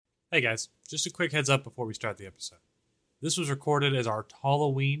Hey guys, just a quick heads up before we start the episode. This was recorded as our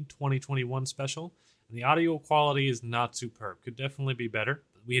Halloween 2021 special, and the audio quality is not superb. Could definitely be better.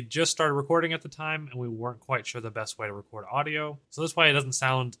 We had just started recording at the time, and we weren't quite sure the best way to record audio, so that's why it doesn't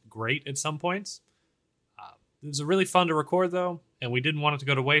sound great at some points. It was really fun to record though, and we didn't want it to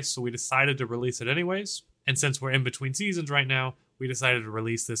go to waste, so we decided to release it anyways. And since we're in between seasons right now, we decided to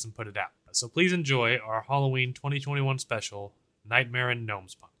release this and put it out. So please enjoy our Halloween 2021 special, Nightmare in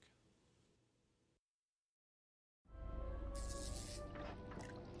Gnomespunk.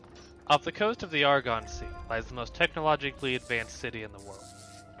 Off the coast of the Argon Sea lies the most technologically advanced city in the world.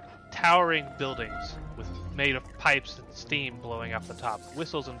 Towering buildings made of pipes and steam blowing off the top,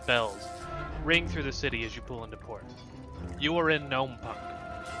 whistles and bells ring through the city as you pull into port. You are in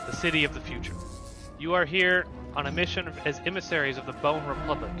Gnomespunk, the city of the future. You are here on a mission as emissaries of the Bone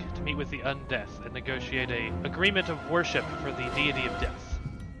Republic to meet with the undeath and negotiate an agreement of worship for the deity of death.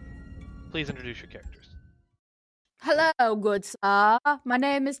 Please introduce your characters. Hello, good sir. My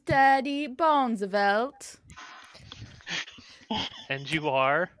name is Teddy Bonzevelt. And you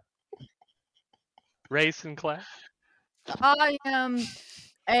are? Race and class? I am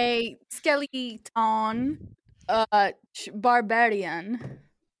a skeleton barbarian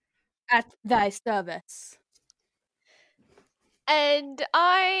at thy service. And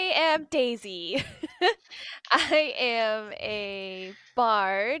I am Daisy. I am a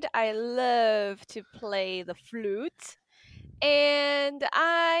bard. I love to play the flute. And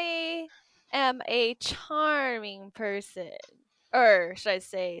I am a charming person. Or should I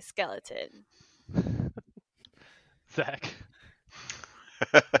say skeleton? Zach.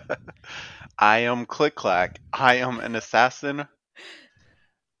 I am Click Clack. I am an assassin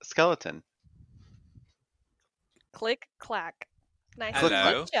skeleton. Click, clack. Nice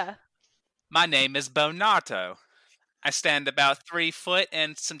Hello. to meet ya. My name is Bonato. I stand about 3 foot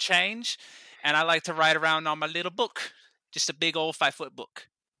and some change, and I like to ride around on my little book. Just a big old 5-foot book.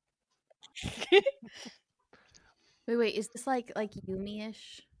 Wait, is this like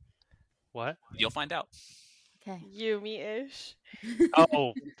Yumi-ish? What? You'll find out. Okay. Yumi-ish.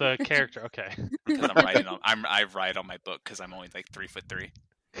 Oh, the character. Okay. Because I ride on my book because I'm only like 3'3".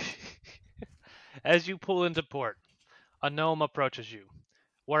 As you pull into port, a gnome approaches you,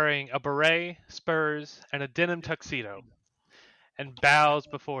 wearing a beret, spurs, and a denim tuxedo, and bows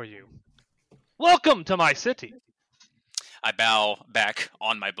before you. Welcome to my city. I bow back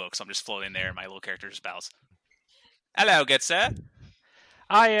on my book, so I'm just floating there, and my little character just bows. Hello, good sir.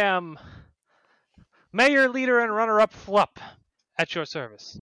 I am mayor, leader, and runner-up Flup at your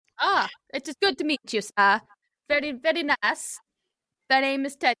service. Ah, it is good to meet you, sir. Very, very nice. My name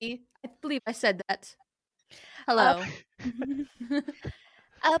is Teddy. I believe I said that. Hello.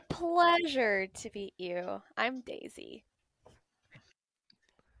 A pleasure to meet you. I'm Daisy.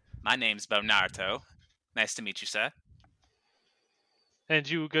 My name's Bonato. Nice to meet you, sir. And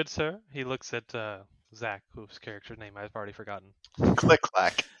you, good sir? He looks at Zach, whose character name I've already forgotten. Click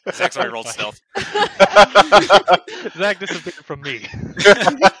Clack. Zach's already rolled stealth. Zach disappeared from me.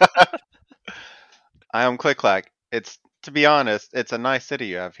 I am Click Clack. To be honest, it's a nice city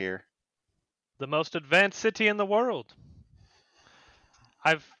you have here. The most advanced city in the world.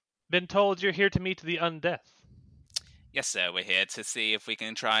 I've been told you're here to meet the undeath. Yes, sir. We're here to see if we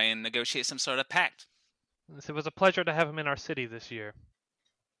can try and negotiate some sort of pact. It was a pleasure to have him in our city this year.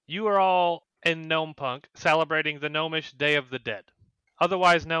 You are all in Gnomespunk celebrating the Gnomish Day of the Dead,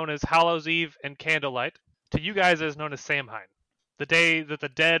 otherwise known as Hallows Eve and Candlelight, to you guys as known as Samhain, the day that the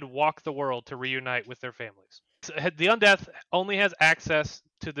dead walk the world to reunite with their families. The undeath only has access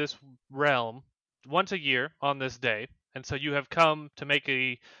to this realm once a year on this day, and so you have come to make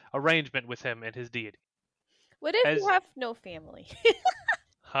a arrangement with him and his deity. What if you have no family?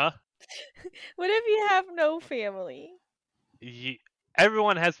 Huh? What if you have no family?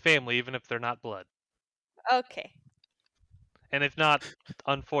 Everyone has family, even if they're not blood. Okay. And if not,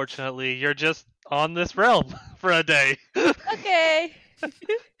 unfortunately, you're just on this realm for a day. Okay.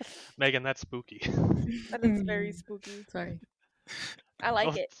 Megan, that's spooky. That is very spooky. Sorry. I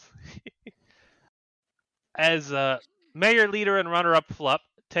like it. As mayor, leader, and runner-up Flup,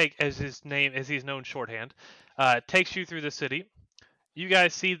 as he's known shorthand, takes you through the city. You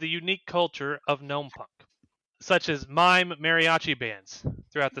guys see the unique culture of Gnomespunk, such as mime mariachi bands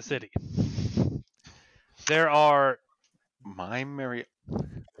throughout the city. There are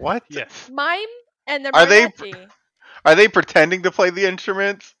What? Yes. Mime and the Are they- mariachi. Are they pretending to play the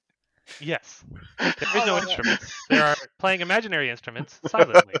instruments? Yes. There is no instruments. They are playing imaginary instruments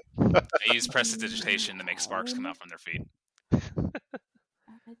silently. They use prestidigitation to make sparks come out from their feet.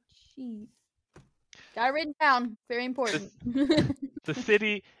 Jeez. Got it written down. Very important. The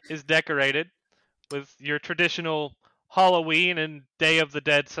city is decorated with your traditional Halloween and Day of the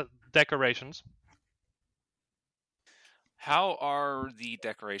Dead decorations. How are the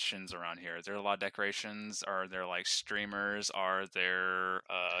decorations around here? Is there a lot of decorations? Are there like streamers? Are there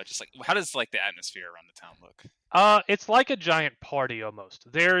just like how does like the atmosphere around the town look? It's like a giant party almost.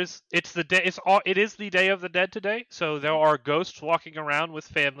 It is the Day of the Dead today, so there are ghosts walking around with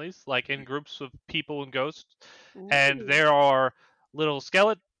families, like in groups of people and ghosts, and there are little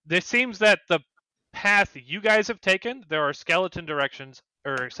skeleton. It seems that the path you guys have taken, there are skeleton there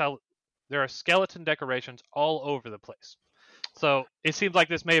are skeleton decorations all over the place. So it seems like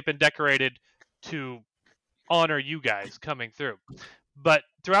this may have been decorated to honor you guys coming through. But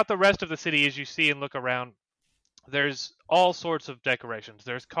throughout the rest of the city, as you see and look around, there's all sorts of decorations.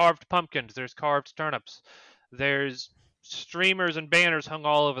 There's carved pumpkins, there's carved turnips, there's streamers and banners hung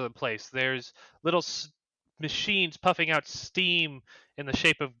all over the place. There's little machines puffing out steam in the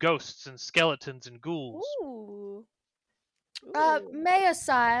shape of ghosts and skeletons and ghouls. Ooh. Maya,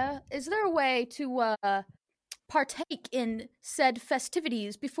 sire, is there a way to partake in said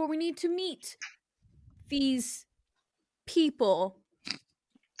festivities before we need to meet these people?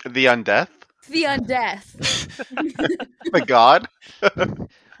 The undeath? The undeath. The god?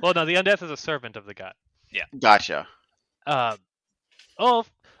 Well, no, the undeath is a servant of the god. Gotcha.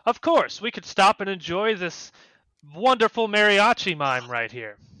 Of course, we could stop and enjoy this wonderful mariachi mime right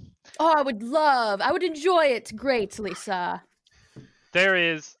here. Oh, I would enjoy it greatly, sir. There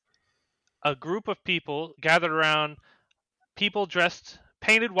is a group of people gathered around, people dressed,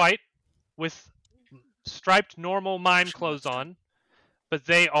 painted white, with striped normal mime clothes on, but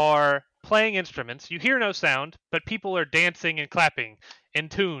they are playing instruments. You hear no sound, but people are dancing and clapping in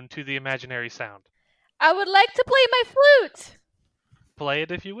tune to the imaginary sound. I would like to play my flute. Play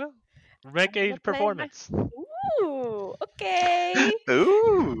it if you will. Make a performance. Ooh, okay.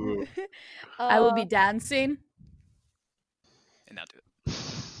 Ooh. I will be dancing. And now do it.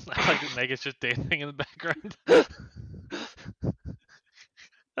 I like that Megan's just dancing in the background.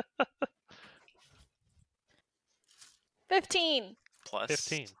 15. Plus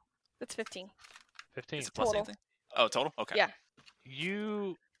 15. That's 15. 15. Is it plus Total. anything? Oh, total? Okay. Yeah.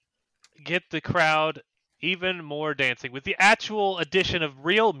 You get the crowd even more dancing. With the actual addition of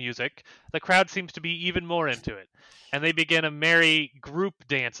real music, the crowd seems to be even more into it. And they begin a merry group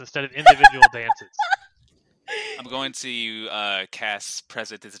dance instead of individual dances. I'm going to cast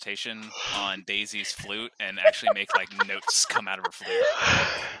Prestidigitation on Daisy's flute and actually make like notes come out of her flute.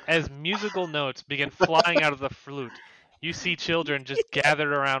 As musical notes begin flying out of the flute, you see children just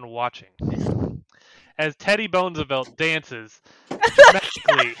gathered around watching. As Teddy Bonesevelt dances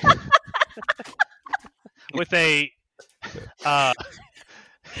dramatically with a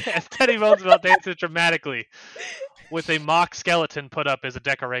as Teddy Bonesevelt dances dramatically with a mock skeleton put up as a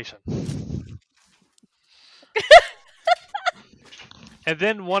decoration. And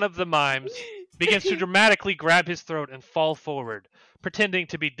then one of the mimes begins to dramatically grab his throat and fall forward, pretending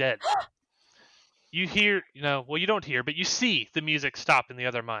to be dead. You hear, you don't hear, but you see the music stop in the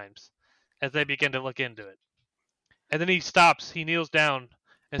other mimes as they begin to look into it. And then he stops, he kneels down,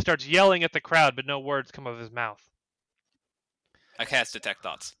 and starts yelling at the crowd, but no words come out of his mouth. I cast Detect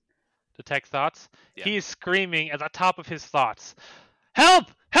Thoughts. Detect thoughts? Yeah. He is screaming at the top of his thoughts, "Help!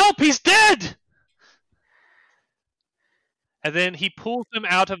 Help! He's dead!" And then he pulls him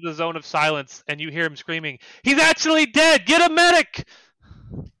out of the zone of silence, and you hear him screaming, "He's actually dead! Get a medic!"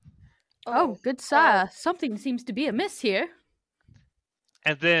 Oh, good sir. Something seems to be amiss here.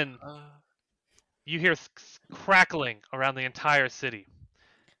 And then you hear crackling around the entire city,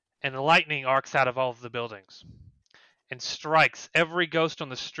 and the lightning arcs out of all of the buildings and strikes every ghost on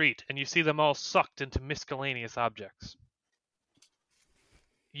the street, and you see them all sucked into miscellaneous objects.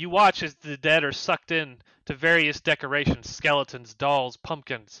 You watch as the dead are sucked in to various decorations, skeletons, dolls,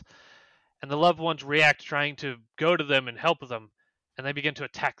 pumpkins, and the loved ones react, trying to go to them and help them, and they begin to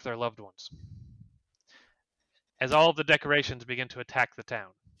attack their loved ones. As all of the decorations begin to attack the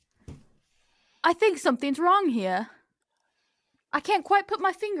town. I think something's wrong here. I can't quite put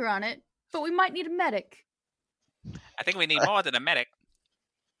my finger on it, but we might need a medic. I think we need more than a medic.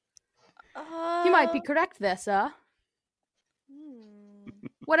 You might be correct there, sir.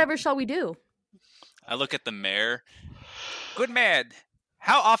 Whatever shall we do? I look at the mayor. Good man.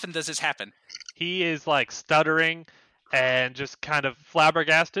 How often does this happen? He is like stuttering and just kind of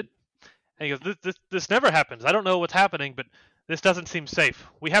flabbergasted. And he goes, this never happens. I don't know what's happening, but this doesn't seem safe.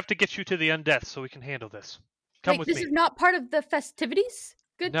 We have to get you to the undeath so we can handle this. Come with this me. Is not part of the festivities?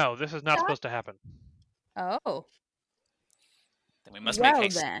 Good. No, this is not supposed to happen. Oh. Then we must make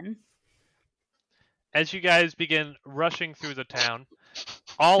haste. Then. As you guys begin rushing through the town,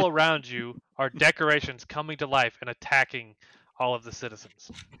 all around you are decorations coming to life and attacking all of the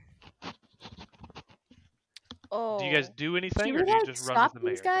citizens. Oh. Do you guys do anything, Should or we do you like just run stop with the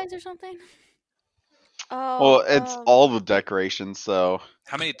mayor? these guys or something? Oh. Well, it's all the decorations, so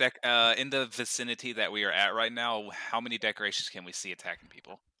How many in the vicinity that we are at right now? How many decorations can we see attacking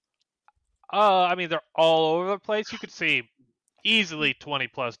people? I mean, they're all over the place. You could see easily 20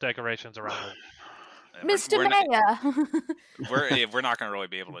 plus decorations around them. Mr. We're not, Maya. we're not going to really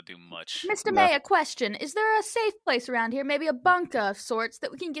be able to do much. Mr. No. Maya, question. Is there a safe place around here, maybe a bunker of sorts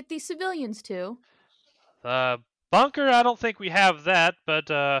that we can get these civilians to? Bunker, I don't think we have that,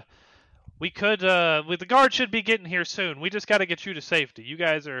 but we could. The guard should be getting here soon. We just got to get you to safety. You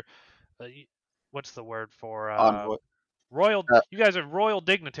guys are, what's the word for Envoy. royal? You guys are royal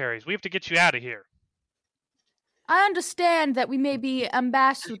dignitaries. We have to get you out of here. I understand that we may be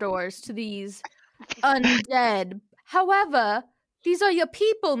ambassadors to these undead. However, these are your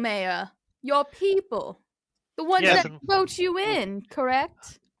people, Maya. Your people. The ones Yes, that and- vote you in,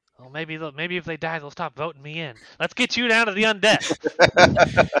 correct? Well, maybe if they die, they'll stop voting me in. Let's get you down to the undead.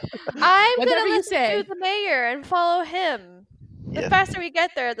 I'm Whatever gonna you listen say. to the mayor and follow him. The Yeah. faster we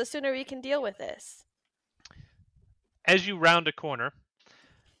get there, the sooner we can deal with this. As you round a corner,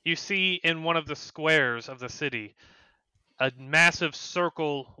 you see in one of the squares of the city a massive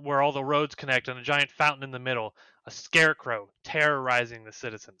circle where all the roads connect and a giant fountain in the middle, a scarecrow terrorizing the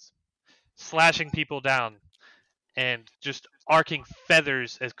citizens, slashing people down, and just arcing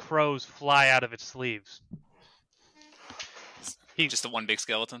feathers as crows fly out of its sleeves. Just the one big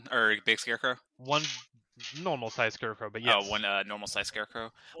skeleton or big scarecrow? One normal-sized scarecrow, but yes. Oh, one normal-sized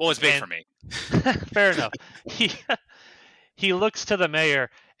scarecrow. Well, it's big And- for me. Fair enough. He looks to the mayor,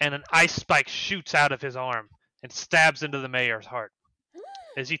 and an ice spike shoots out of his arm and stabs into the mayor's heart.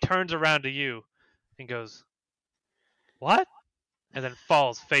 As he turns around to you and goes, "What?" and then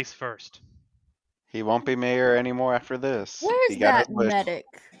falls face first. He won't be mayor anymore after this. Where's He got that his wish. medic?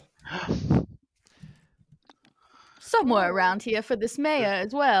 Somewhere around here for this mayor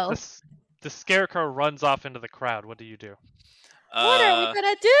as well. The scarecrow runs off into the crowd. What do you do? What are we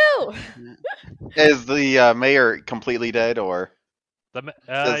gonna do? Is the mayor completely dead, or Does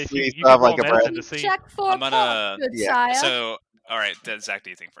If he you still have, can roll like, a medicine breath? to see. Check for I'm gonna- pulse, good yeah. sire. So, all right, Zach, do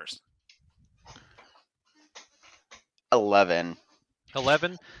you think first? 11?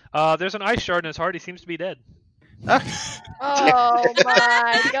 11. There's an ice shard in his heart. He seems to be dead. Oh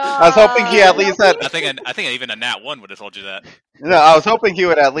my god! I was hoping he at least had. I think even a nat 1 would have told you that. No, I was hoping he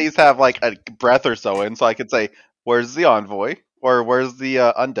would at least have like a breath or so in, so I could say, "Where's the envoy?" or "Where's the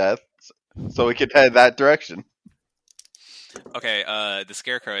undeath?" So we could head that direction. Okay, the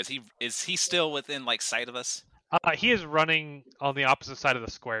scarecrow, is he still within like sight of us? He is running on the opposite side of the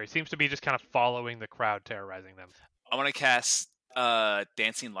square. He seems to be just kind of following the crowd, terrorizing them. I want to cast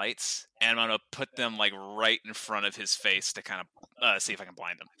dancing lights, and I'm gonna put them like right in front of his face to kind of see if I can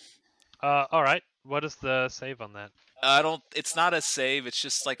blind him. All right. What is the save on that? It's not a save. It's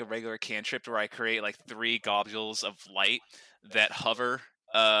just like a regular cantrip where I create like 3 globules of light that hover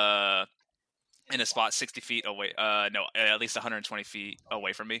in a spot 60 feet away. No, at least 120 feet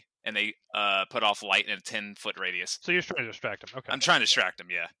away from me, and they put off light in a 10-foot radius. So you're trying to distract him. Okay. I'm trying to distract him.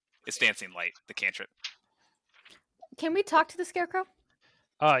 Yeah, it's dancing light, the cantrip. Can we talk to the scarecrow?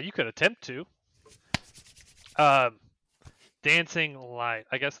 You could attempt to. Dancing light.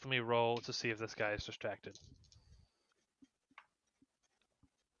 I guess let me roll to see if this guy is distracted.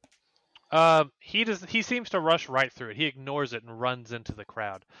 He seems to rush right through it. He ignores it and runs into the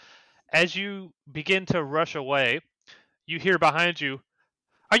crowd. As you begin to rush away, you hear behind you,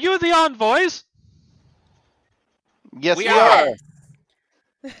 "Are you the envoys? Yes, We we are.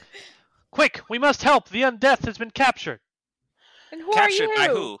 are. Quick, we must help. The undeath has been captured." And who Captured are by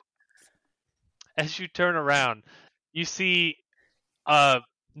you? who? As you turn around, you see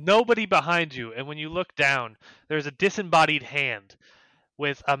nobody behind you, and when you look down, there's a disembodied hand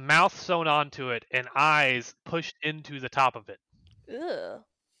with a mouth sewn onto it and eyes pushed into the top of it. Ugh.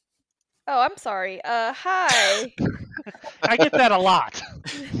 Oh, I'm sorry. Hi. I get that a lot.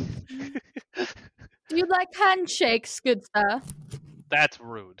 Do you like handshakes, good sir? That's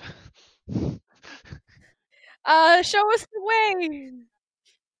rude. Show us the way.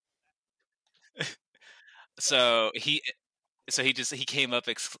 So he came up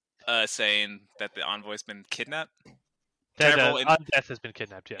saying that the envoy's been kidnapped. Can I roll in- Undeath has been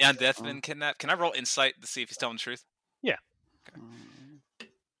kidnapped, yes. Yeah, Death's been kidnapped. Can I roll insight to see if he's telling the truth? Yeah. Okay.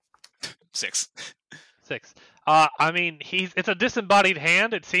 6. 6. I mean, it's a disembodied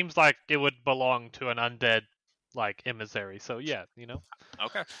hand. It seems like it would belong to an undead, like, emissary. So, yeah, you know.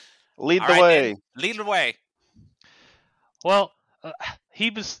 Okay. Lead All the right, way. then. Lead the way. Well, he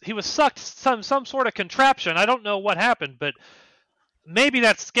was sucked some sort of contraption. I don't know what happened, but maybe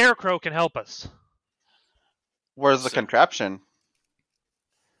that scarecrow can help us. Where's the So- contraption?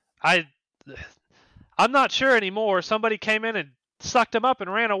 I'm not sure anymore. Somebody came in and sucked him up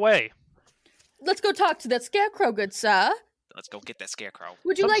and ran away. Let's go talk to that scarecrow, good sir. Let's go get that scarecrow.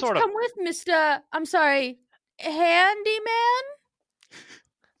 Would you Some like sort to of- come with, Mr. I'm sorry, Handyman?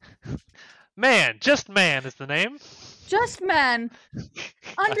 Man, just man is the name. Just man.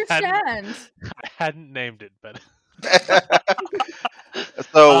 Understand. I hadn't named it, but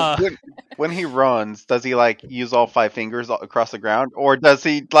So when he runs, does he like use all 5 fingers across the ground, or does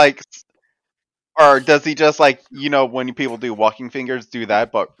he just like when people do walking fingers, do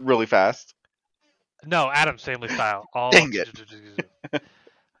that but really fast? no, Adam's Family style. All Dang it.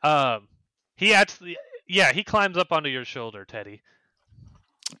 He actually, he climbs up onto your shoulder, Teddy.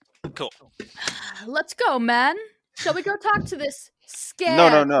 Cool. Let's go, man. Shall we go talk to this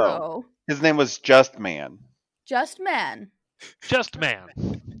scarecrow? No. His name was Just Man. Just man. Just man.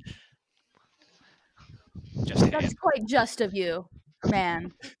 Just That's quite just of you,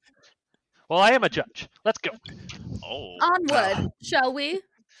 man. Well, I am a judge. Let's go. Oh. Onward, shall we?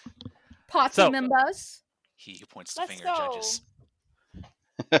 Party So- members. He who points the Let's finger go. judges.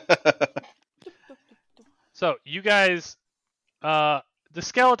 So you guys, the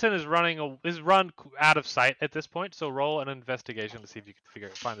skeleton is run out of sight at this point. So roll an investigation to see if you can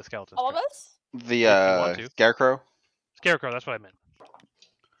find the skeleton. All of us? The want to. Scarecrow. Scarecrow. That's what I meant.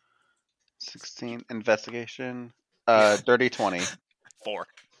 16 investigation. Dirty 20. 4.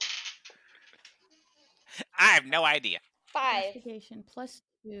 I have no idea. 5. Investigation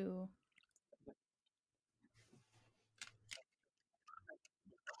 +2.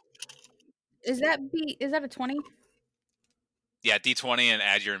 Is that a 20? Yeah, D20 and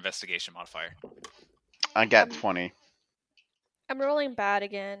add your investigation modifier. I got 20. I'm rolling bad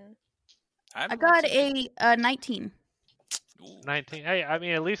again. I got a 19. Ooh. 19. Hey, I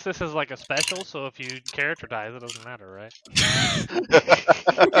mean, at least this is like a special. So if you character dies, it doesn't matter, right?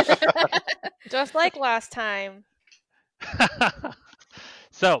 Just like last time.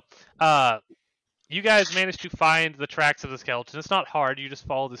 So, you guys managed to find the tracks of the skeleton. It's not hard. You just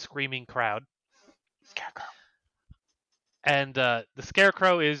follow the screaming crowd. Scarecrow. And the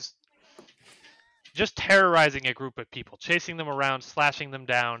scarecrow is just terrorizing a group of people, chasing them around, slashing them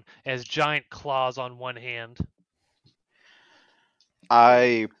down as giant claws on one hand.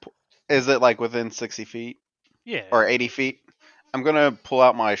 Is it like within 60 feet Yeah. or 80 feet? I'm gonna pull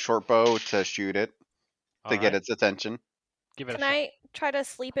out my short bow to shoot it to get Alright, its attention. Give it Can a shot. I try to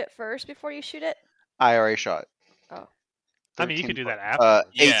sleep it first before you shoot it? I already shot. I mean, you 13 could do that after.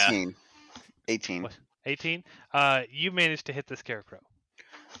 Yeah. 18. 18. What? 18. You managed to hit the scarecrow.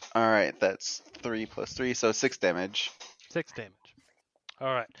 All right, that's 3 plus 3, so 6 damage. 6 damage.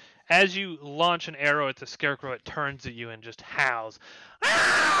 All right. As you launch an arrow at the scarecrow, it turns at you and just howls.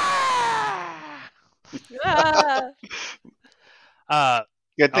 Ah! Ah!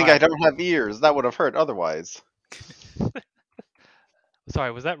 Good thing I Alright. don't have ears. That would have hurt otherwise.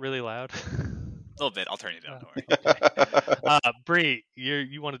 Sorry, was that really loud? A little bit. I'll turn you down. Don't worry. Bree,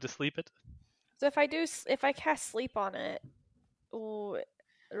 you wanted to sleep it? So if I cast sleep on it, ooh,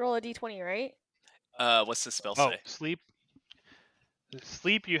 roll a d20, right? What's the spell Oh, say? sleep.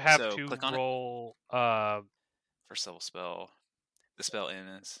 Sleep, you have So, to click on it. roll. First level spell. The spell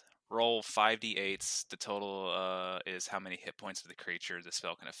ends. Roll 5d8s. The total is how many hit points of the creature the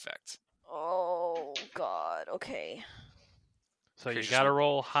spell can affect. Oh god. Okay. So you Creature's got to hit-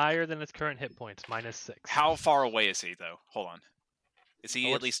 roll higher than its current hit points, -6. How far away is he though? Hold on. Is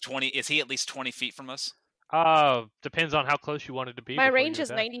he Oh, at least 20? Is he at least 20 feet from us? Depends on how close you wanted to be. My before range you is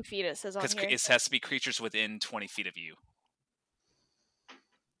attack. 90 feet. It says on Because here. it has to be creatures within 20 feet of you.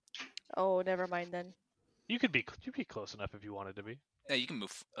 Oh, never mind then. You'd be close enough if you wanted to be. Yeah, you can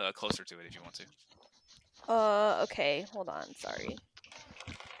move closer to it if you want to. Okay. Hold on. Sorry.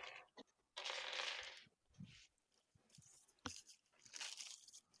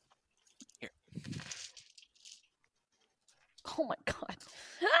 Here. Oh my god.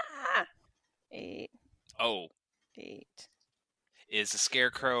 Ah! 8, Oh, 8. is the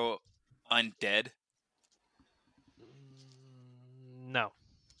scarecrow undead? No.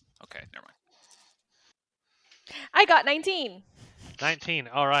 Okay, never mind. I got 19. 19.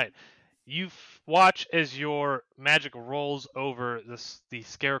 All right. You watch as your magic rolls over the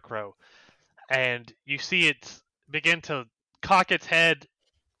scarecrow, and you see it begin to cock its head,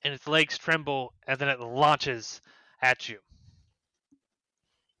 and its legs tremble, and then it launches at you.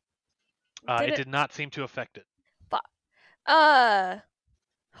 It Did it- did not seem to affect it. Uh,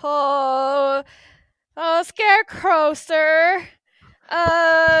 Oh, Scarecrow, sir.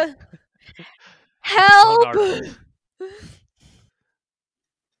 Help! Bonardo.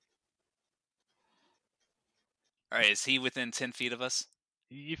 All right, is he within 10 feet of us?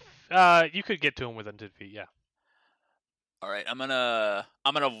 You could get to him within 10 feet, yeah. All right, I'm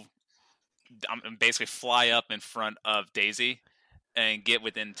basically fly up in front of Daisy and get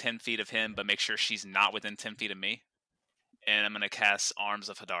within 10 feet of him, but make sure she's not within 10 feet of me. And I'm gonna cast Arms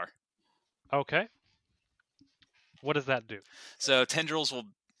of Hadar. Okay. What does that do? So tendrils will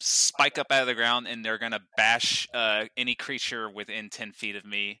spike up out of the ground, and they're gonna bash any creature within 10 feet of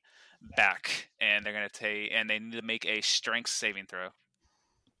me back, and they're gonna they need to make a Strength saving throw.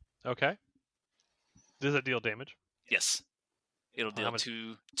 Okay. Does it deal damage? Yes, it'll How deal much-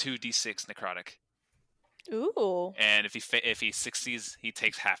 2d6 necrotic, Ooh. and if he succeeds, he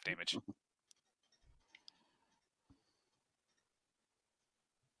takes half damage.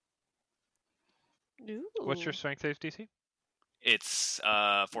 Ooh. What's your strength save DC? It's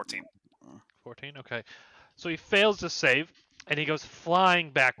 14. 14. Okay. So he fails to save, and he goes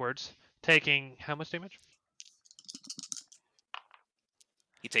flying backwards, taking how much damage?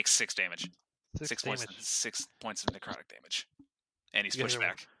 He takes 6 damage. 6 damage. points. 6 points of necrotic damage, and he's You guys pushed are-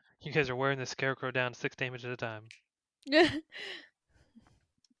 back. You guys are wearing the scarecrow down 6 damage at a time.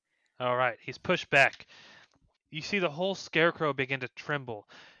 All right, he's pushed back. You see the whole scarecrow begin to tremble,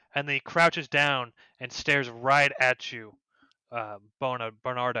 and then he crouches down and stares right at you,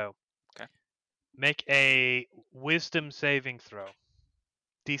 Bernardo. Okay. Make a wisdom saving throw.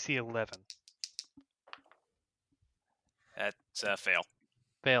 DC 11. That's a fail.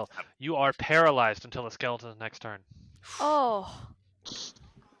 Fail. You are paralyzed until the skeleton's next turn. Oh. I thought it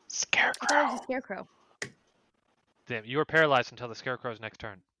Scarecrow. was a scarecrow. Damn, you are paralyzed until the scarecrow's next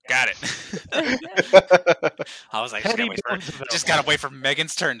turn. Got it. I was like, Teddy just bones available. gotta wait for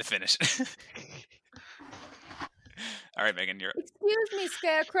Megan's turn to finish. All right, Megan, you're. Excuse me,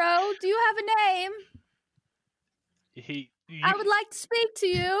 Scarecrow. Do you have a name? I would like to speak to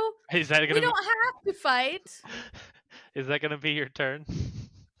you. Is that We gonna don't have to fight. Is that gonna be your turn?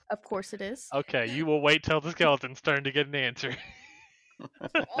 Of course it is. Okay, you will wait till the skeleton's turn to get an answer.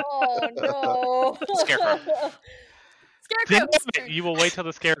 Oh no. Scarecrow. Damn Scarecrow. it! You will wait till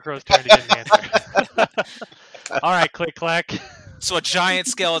the scarecrow's turn to get an answer. All right, click clack. So a giant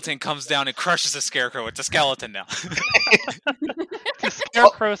skeleton comes down and crushes a scarecrow. It's a skeleton now. It's a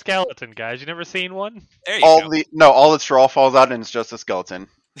scarecrow skeleton, guys. You never seen one? There you go. All the straw falls out and it's just a skeleton.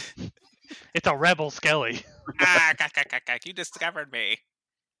 It's a rebel skelly. You discovered me.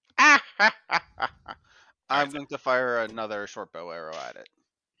 I'm going to fire another short bow arrow at it.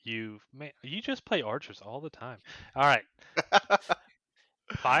 You just play archers all the time. All right,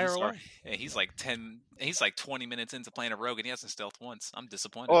 fire away. Yeah, he's like 20 minutes into playing a rogue and he hasn't stealth once. I'm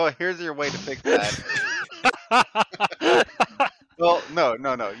disappointed. Well, here's your way to fix that. Well, no.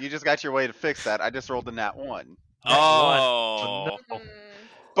 You just got your way to fix that. I just rolled a nat 1. Oh. No.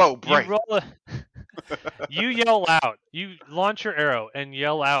 Bow You break. you yell out. You launch your arrow and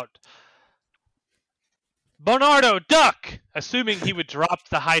yell out, Bernardo, duck! Assuming he would drop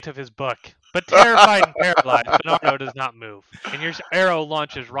the height of his book. But terrified and paralyzed, Bernardo does not move. And your arrow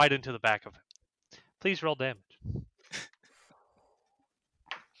launches right into the back of him. Please roll damage.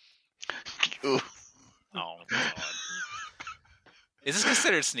 Ooh. Oh, God. Is this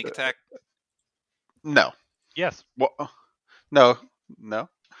considered sneak attack? No. Yes. Well, no.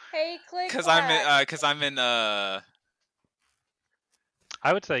 Hey, click. Because I'm in I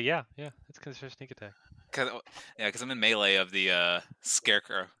would say yeah. It's considered sneak attack. Because I'm in melee of the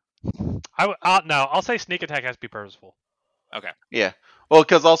scarecrow. I'll say sneak attack has to be purposeful. Okay. Yeah. Well,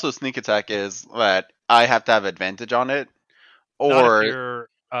 because also sneak attack is that I have to have advantage on it, Not or if you're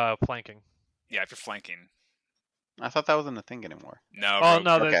flanking. Yeah, if you're flanking. I thought that wasn't a thing anymore. No. Oh rogue.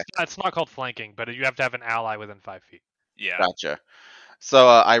 no, Okay. it's not called flanking, but you have to have an ally within 5 feet. Yeah. Gotcha. So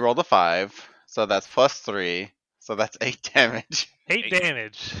I rolled a 5, so that's plus 3, so that's 8 damage. 8 Eight.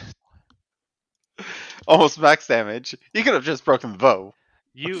 damage. Almost max damage. You could have just broken the bow.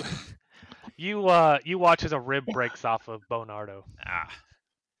 You watch as a rib breaks off of Bonardo.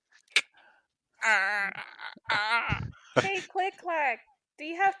 Hey, click clack. Do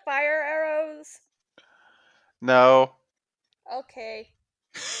you have fire arrows? No. Okay.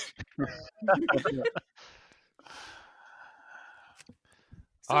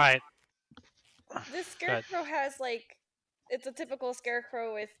 All right. This scarecrow has it's a typical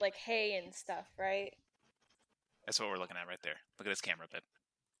scarecrow with hay and stuff, right? That's what we're looking at right there. Look at this camera bit.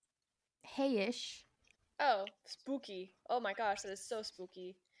 Hey-ish. Oh, spooky. Oh my gosh, that is so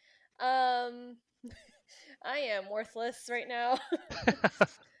spooky. I am worthless right now.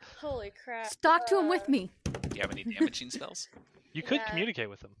 Holy crap. Talk to him with me. Do you have any damaging spells? You could Yeah. communicate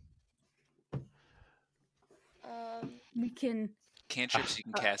with him. We can. Cantrips you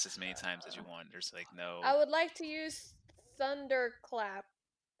can cast as many times as you want. There's like no. I would like to use Thunderclap.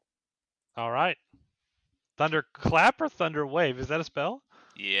 All right. Thunderclap or Thunderwave? Is that a spell?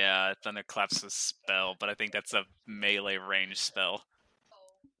 Yeah, Thunderclap's a spell, but I think that's a melee range spell.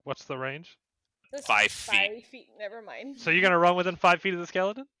 What's the range? This 5 5 feet. Never mind. So you're gonna run within 5 feet of the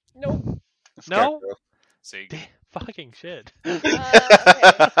skeleton? Nope. No? So you Fucking shit. Okay.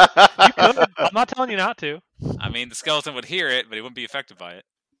 You could. I'm not telling you not to. I mean, the skeleton would hear it, but he wouldn't be affected by it.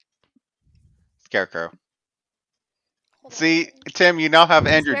 Scarecrow. Hold on. See, Tim, you now have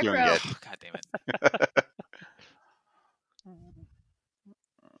Andrew doing Scarecrow. it. Oh, God damn it. Hold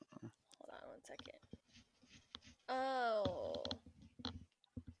on 1 second. Oh.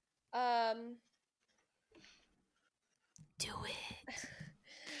 Do it.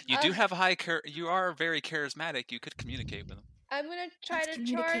 You do have a high. You are very charismatic. You could communicate with him. I'm gonna try Let's to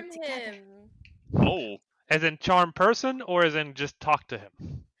communicate charm together. him. Oh, As in charm person, or as in just talk to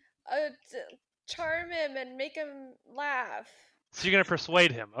him? Charm him and make him laugh. So you're gonna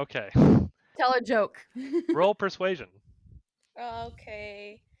persuade him. Okay. Tell a joke. Roll persuasion.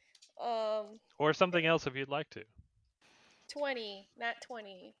 Okay. Or something else if you'd like to. 20. Nat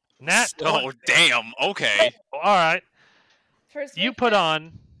 20. Nat. oh, damn. Okay. Alright. You put Persuasion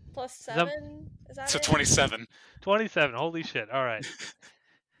on plus 7. Is that So it? 27. 27. Holy shit. Alright.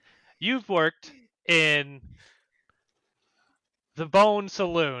 You've worked in the Bone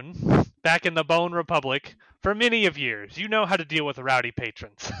Saloon, back in the Bone Republic, for many of years. You know how to deal with rowdy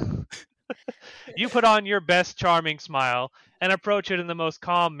patrons. You put on your best charming smile and approach it in the most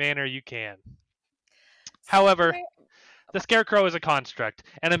calm manner you can. However, the Scarecrow is a construct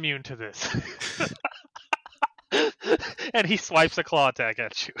and immune to this. And he swipes a claw attack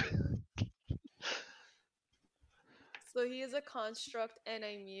at you. So he is a construct and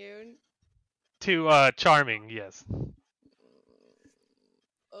immune. To charming, yes.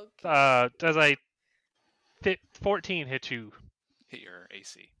 Okay. Does a 14 hit you? Hit your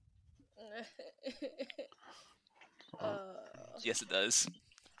AC. uh, Yes, it does.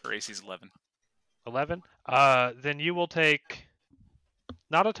 Her AC is 11. 11? Then you will take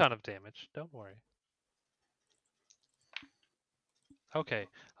not a ton of damage. Don't worry. Okay.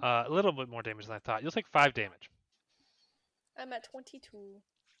 A little bit more damage than I thought. You'll take 5 damage. I'm at 22.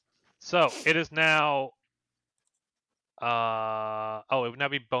 So, it is now... it would now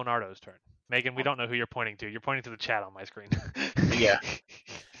be Bonardo's turn. Megan, we don't know who you're pointing to. You're pointing to the chat on my screen. Yeah.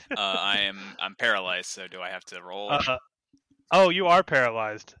 I'm paralyzed, so do I have to roll? You are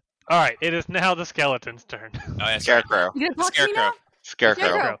paralyzed. Alright, it is now the skeleton's turn. Oh, yeah, sorry. Scarecrow. You gonna talk to me now? Scarecrow.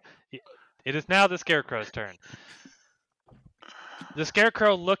 Scarecrow. It is now the Scarecrow's turn. The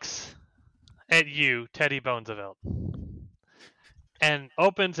Scarecrow looks at you, Teddy Bonesevelt, and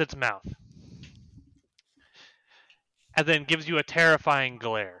opens its mouth, and then gives you a terrifying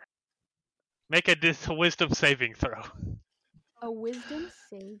glare. Make a wisdom saving throw. A wisdom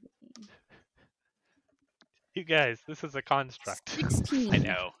saving. You guys, this is a construct. 16. I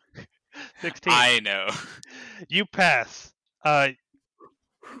know. 16. I know. You pass.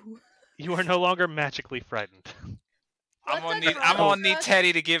 You are no longer magically frightened. I'm What's gonna a need construct?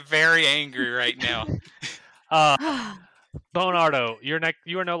 Teddy to get very angry right now. Bonardo,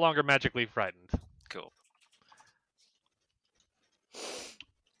 you are no longer magically frightened. Cool.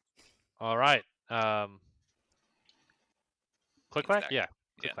 All right. Click clack? Stack. Yeah.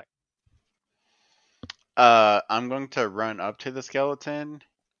 Click Yeah. clack. I'm going to run up to the skeleton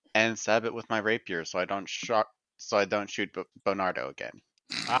and stab it with my rapier, so I don't shoot Bonardo again.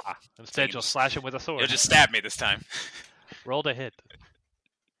 Instead you you'll just- slash him with a sword. You'll just stab me this time. Roll to hit.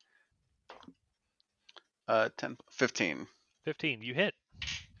 15. 15. You hit.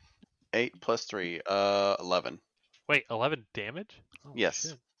 8 plus 3, 11. Wait, 11 damage? Oh, Yes.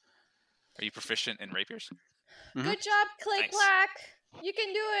 shit. Are you proficient in rapiers? Mhm. Good job, Click Nice. Clack. You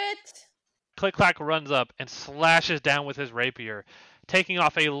can do it. Click clack runs up and slashes down with his rapier, taking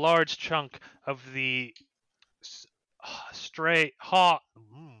off a large chunk of the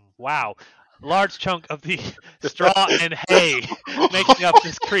large chunk of the straw and hay making up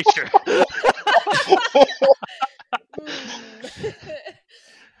this creature.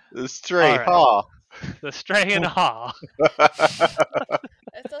 The stray, Alright. ha! The stray and haw.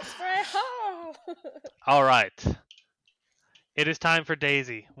 It's a stray ho. All right. It is time for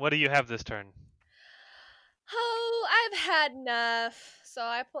Daisy. What do you have this turn? Oh, I've had enough. So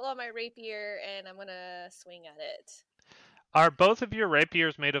I pull out my rapier and I'm gonna swing at it. Are both of your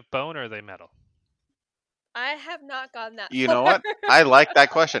rapiers made of bone or are they metal? I have not gotten that You far. know what? I like that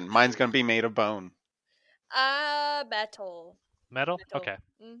question. Mine's gonna be made of bone. Metal. Metal? Okay.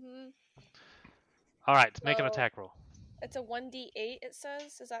 Mm-hmm. All right, make an So- attack roll. It's a 1d8, it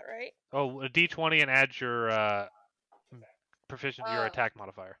says. Is that right? Oh, a d20 and add your proficient your Oh. attack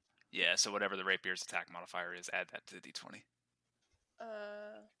modifier. Yeah, so whatever the rapier's attack modifier is, add that to the d20.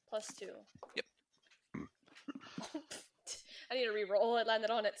 +2. Yep. I need to re-roll. It landed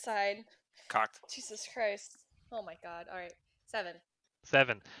on its side. Cocked. Jesus Christ. Oh my god. Alright. 7.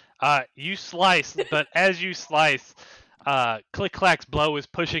 7. You slice, but as you slice, Click Clack's blow is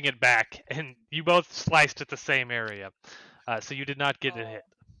pushing it back, and you both sliced at the same area. So you did not get a hit.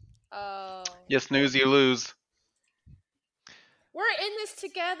 Oh. You snooze, you lose. We're in this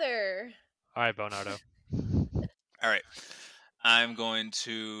together. All right, Bonardo. All right. I'm going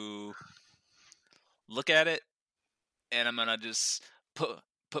to look at it, and I'm gonna just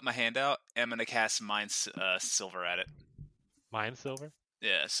put my hand out, and I'm gonna cast Mind Silver at it. Mind Silver?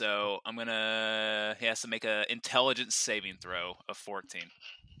 Yeah, so I'm gonna. He has to make an intelligence saving throw of 14.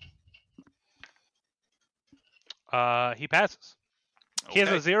 He passes. Okay. He has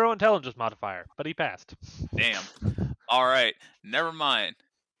a 0 intelligence modifier, but he passed. Damn. All right. Never mind.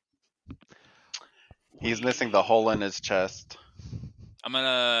 He's missing the hole in his chest. I'm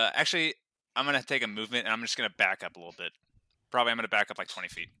gonna take a movement, and I'm just gonna back up a little bit. Probably I'm gonna back up like 20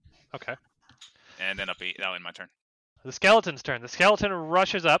 feet, Okay. and then that'll end my turn. The skeleton's turn. The skeleton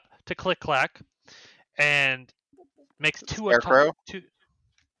rushes up to Click Clack and makes two Scarecrow? attacks.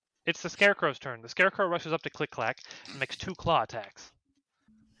 It's the Scarecrow's turn. The Scarecrow rushes up to Click Clack and makes 2 claw attacks.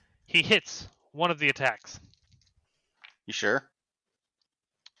 He hits one of the attacks. You sure?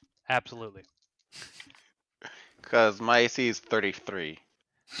 Absolutely. Because my AC is 33.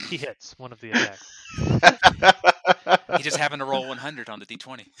 He hits one of the attacks. He just happened to roll 100 on the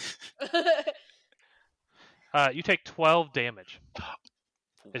d20. You take 12 damage.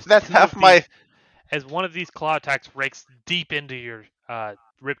 As That's two half of my... these- As one of these claw attacks rakes deep into your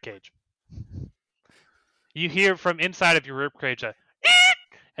ribcage. You hear from inside of your ribcage a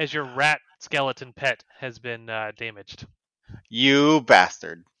as your rat skeleton pet has been damaged. You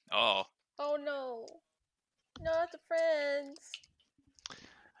bastard. Oh. Oh no. Not the friends.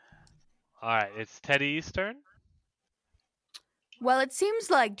 Alright, it's Teddy's turn. Well, it seems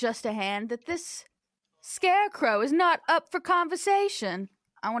like just a hand that this Scarecrow is not up for conversation.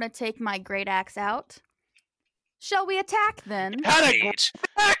 I want to take my great axe out. Shall we attack then? Rage.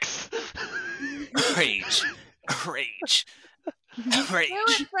 Axe! Rage. Rage. Do Rage.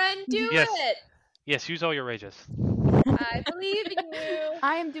 it, friend. Do Yes. it. Yes, use all your rages. I believe in you.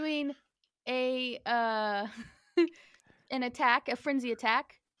 I am doing a an attack, a frenzy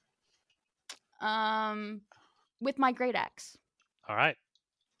attack. With my great axe. Alright.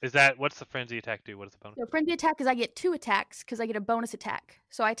 What's the frenzy attack do? What is the bonus? So frenzy attack is I get 2 attacks because I get a bonus attack.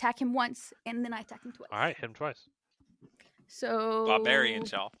 So I attack him once and then I attack him twice. Alright, hit him twice. So Barbarian,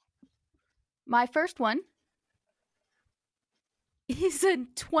 y'all. my first one is a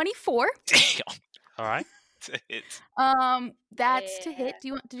 24. Damn. Alright. It's That's to Yeah. hit. Do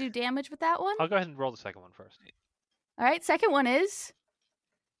you want to do damage with that one? I'll go ahead and roll the second one first. All right, second one is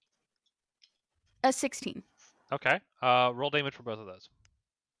a 16. Okay. Roll damage for both of those.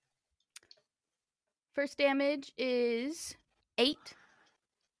 First damage is 8.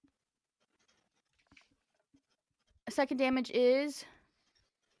 Second damage is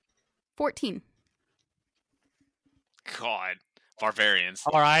 14. God. Barbarians.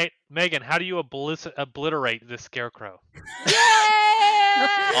 Alright. Megan, how do you obliterate this scarecrow?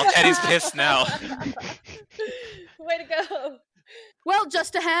 Yeah! All Teddy's pissed now. Way to go. Well,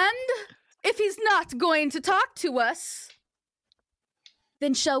 just a hand. If he's not going to talk to us,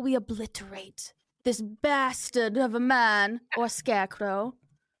 then shall we obliterate this bastard of a man or scarecrow?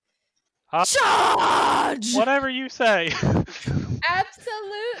 Charge! Whatever you say.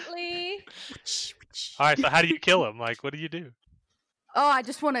 Absolutely. Alright, so how do you kill him? Like, what do you do? Oh, I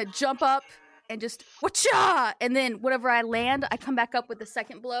just want to jump up and just whatcha, and then whatever I land, I come back up with the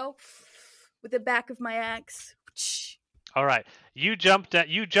second blow with the back of my axe. Alright. You jump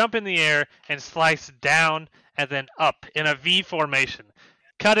in the air and slice down and then up in a V formation,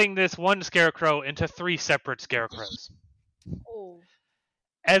 cutting this one scarecrow into 3 separate scarecrows. Oh.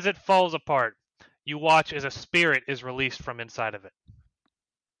 As it falls apart, you watch as a spirit is released from inside of it.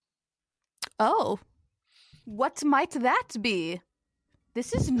 Oh, what might that be?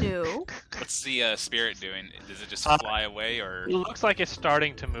 This is new. What's the spirit doing? Does it just fly away, or? It looks like it's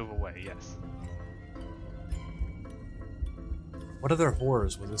starting to move away, yes. What other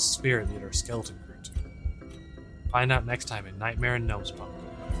horrors will this spirit lead our skeleton crew to? Find out next time in Nightmare in Gnomespunk,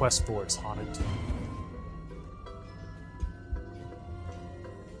 Quest for its haunted tomb.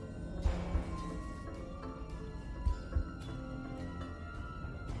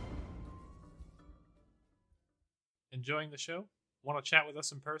 Enjoying the show? Want to chat with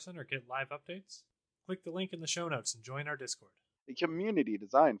us in person or get live updates? Click the link in the show notes and join our Discord. A community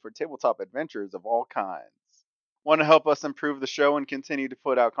designed for tabletop adventures of all kinds. Want to help us improve the show and continue to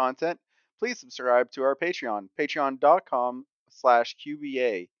put out content? Please subscribe to our Patreon,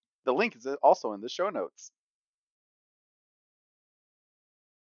 patreon.com/QBA. The link is also in the show notes.